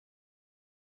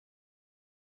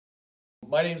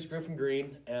My name is Griffin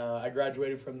Greene. I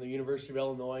graduated from the University of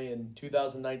Illinois in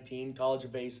 2019, College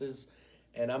of Aces,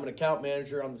 and I'm an account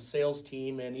manager on the sales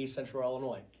team in East Central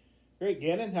Illinois. Great.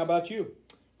 Gannon, how about you?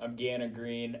 I'm Gannon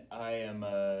Greene. I am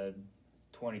a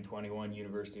 2021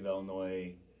 University of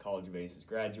Illinois College of Aces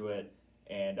graduate,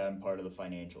 and I'm part of the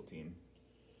financial team.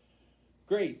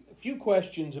 Great. A few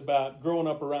questions about growing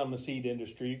up around the seed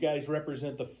industry. You guys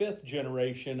represent the fifth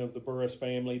generation of the Burrus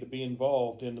family to be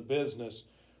involved in the business.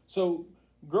 So,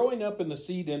 growing up in the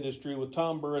seed industry with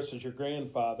Tom Burrus as your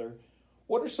grandfather,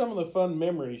 what are some of the fun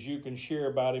memories you can share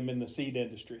about him in the seed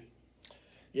industry?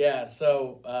 Yeah,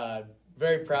 so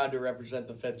very proud to represent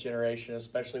the fifth generation,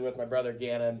 especially with my brother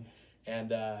Gannon.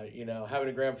 And, having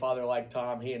a grandfather like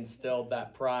Tom, he instilled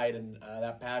that pride and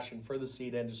that passion for the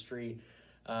seed industry.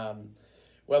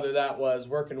 Whether that was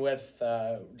working with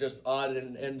just odd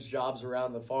and ends jobs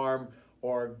around the farm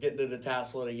or getting to the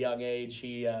tassel at a young age,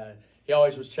 he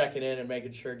always was checking in and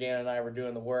making sure Gannon and I were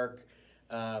doing the work.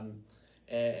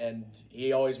 And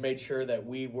he always made sure that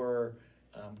we were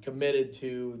committed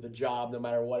to the job no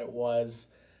matter what it was,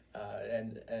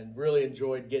 and really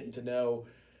enjoyed getting to know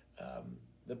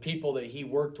the people that he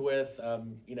worked with.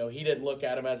 He didn't look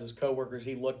at them as his coworkers.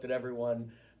 He looked at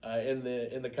everyone in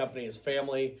the company as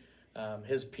family,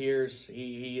 his peers.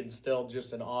 He instilled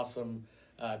just an awesome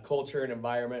culture and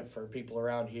environment for people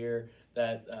around here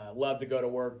that love to go to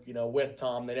work, with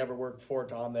Tom. They never worked for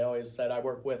Tom. They always said, I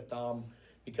work with Tom,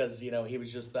 because, he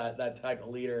was just that type of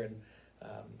leader and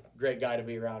great guy to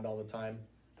be around all the time.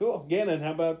 Cool. Gannon,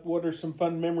 how about what are some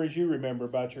fun memories you remember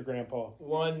about your grandpa?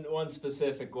 One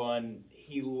specific one,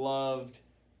 he loved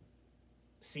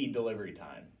seed delivery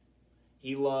time.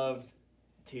 He loved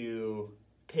to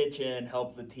pitch in,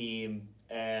 help the team,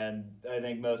 and I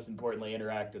think most importantly,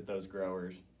 interact with those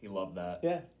growers. He loved that.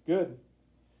 Yeah, good.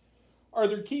 Are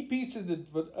there key pieces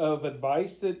of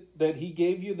advice that he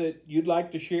gave you that you'd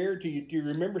like to share? Do you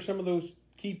remember some of those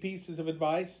key pieces of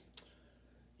advice?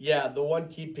 Yeah, the one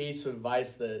key piece of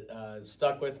advice that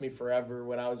stuck with me forever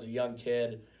when I was a young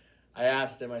kid, I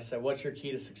asked him, I said, what's your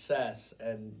key to success?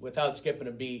 And without skipping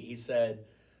a beat, he said,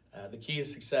 the key to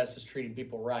success is treating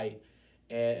people right.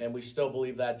 And we still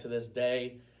believe that to this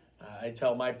day. I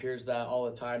tell my peers that all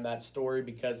the time, that story,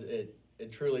 because it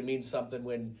truly means something.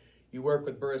 When you work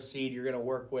with Burrus Seed, you're going to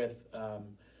work with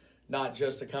not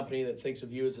just a company that thinks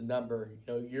of you as a number.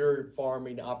 Your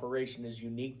farming operation is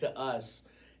unique to us,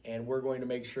 and we're going to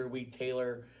make sure we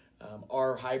tailor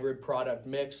our hybrid product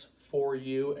mix for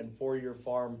you and for your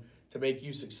farm to make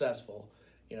you successful.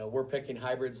 We're picking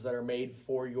hybrids that are made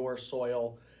for your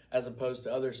soil, as opposed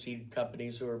to other seed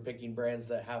companies who are picking brands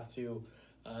that have to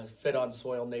fit on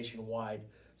soil nationwide.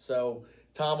 So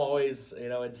Tom always,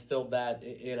 instilled that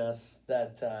in us,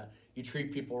 that you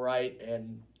treat people right,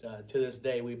 and to this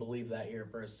day we believe that here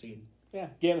at Burrus Seed. Yeah.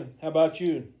 Gannon, how about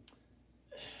you?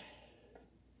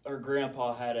 Our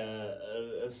grandpa had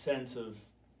a sense of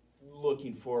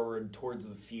looking forward towards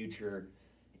the future.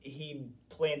 He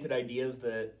planted ideas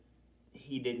that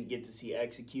he didn't get to see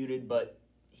executed, but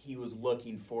he was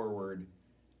looking forward,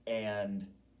 and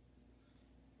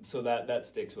so that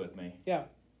sticks with me. Yeah,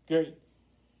 great.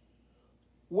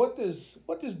 What does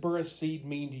Burrus Seed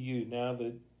mean to you now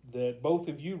that both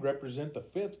of you represent the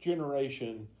fifth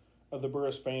generation of the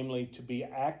Burrus family to be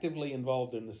actively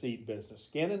involved in the seed business?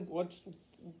 Gannon,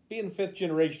 being fifth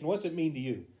generation, what's it mean to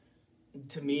you?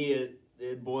 To me,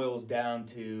 it boils down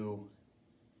to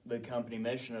the company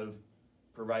mission of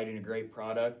providing a great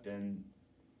product and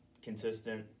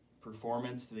consistent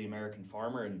performance to the American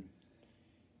farmer, and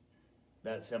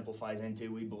that simplifies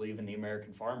into we believe in the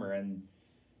American farmer, and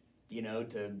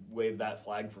to wave that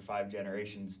flag for 5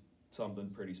 generations, something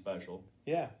pretty special.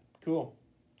 Yeah, cool.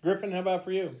 Griffin, how about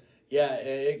for you? Yeah,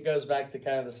 it goes back to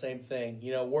kind of the same thing.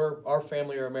 Our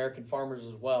family are American farmers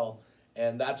as well,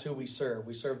 and that's who we serve.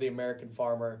 We serve the American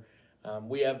farmer.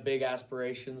 We have big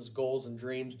aspirations, goals, and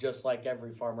dreams, just like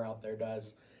every farmer out there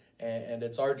does. And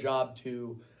it's our job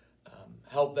to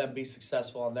help them be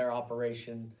successful on their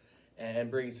operation and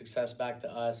bring success back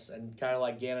to us. And kind of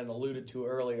like Gannon alluded to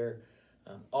earlier,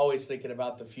 always thinking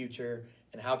about the future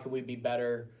and how can we be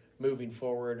better moving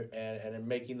forward, and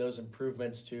making those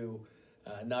improvements to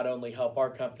not only help our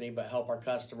company, but help our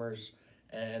customers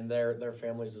and their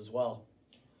families as well.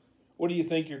 What do you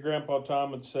think your grandpa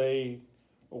Tom would say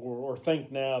or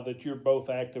think now that you're both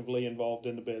actively involved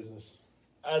in the business?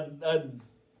 I'd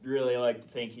really like to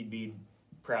think he'd be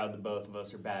proud that both of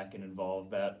us are back and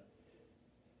involved. That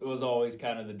it was always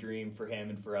kind of the dream for him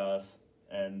and for us,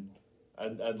 and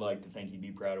I'd like to think he'd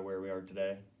be proud of where we are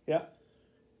today. Yeah.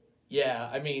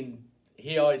 Yeah,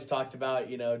 he always talked about,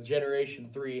 Generation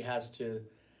 3 has to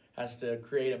has to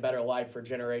create a better life for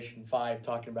Generation 5,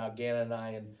 talking about Gannon and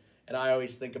I. And I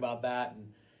always think about that and,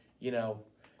 you know,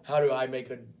 how do I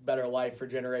make a better life for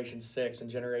Generation 6 and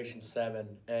Generation 7?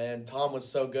 And Tom was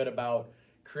so good about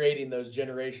creating those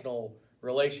generational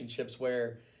relationships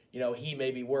where, you know, he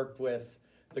maybe worked with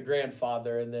the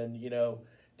grandfather, and then, you know,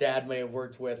 Dad may have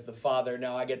worked with the father.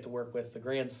 Now I get to work with the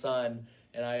grandson,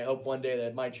 and I hope one day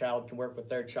that my child can work with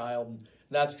their child. And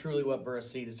that's truly what Burrus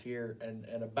Seed is here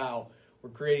and about. We're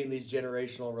creating these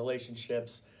generational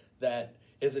relationships that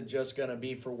isn't just going to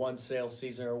be for one sales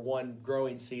season or one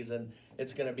growing season.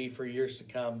 It's going to be for years to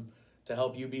come to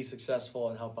help you be successful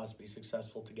and help us be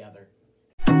successful together.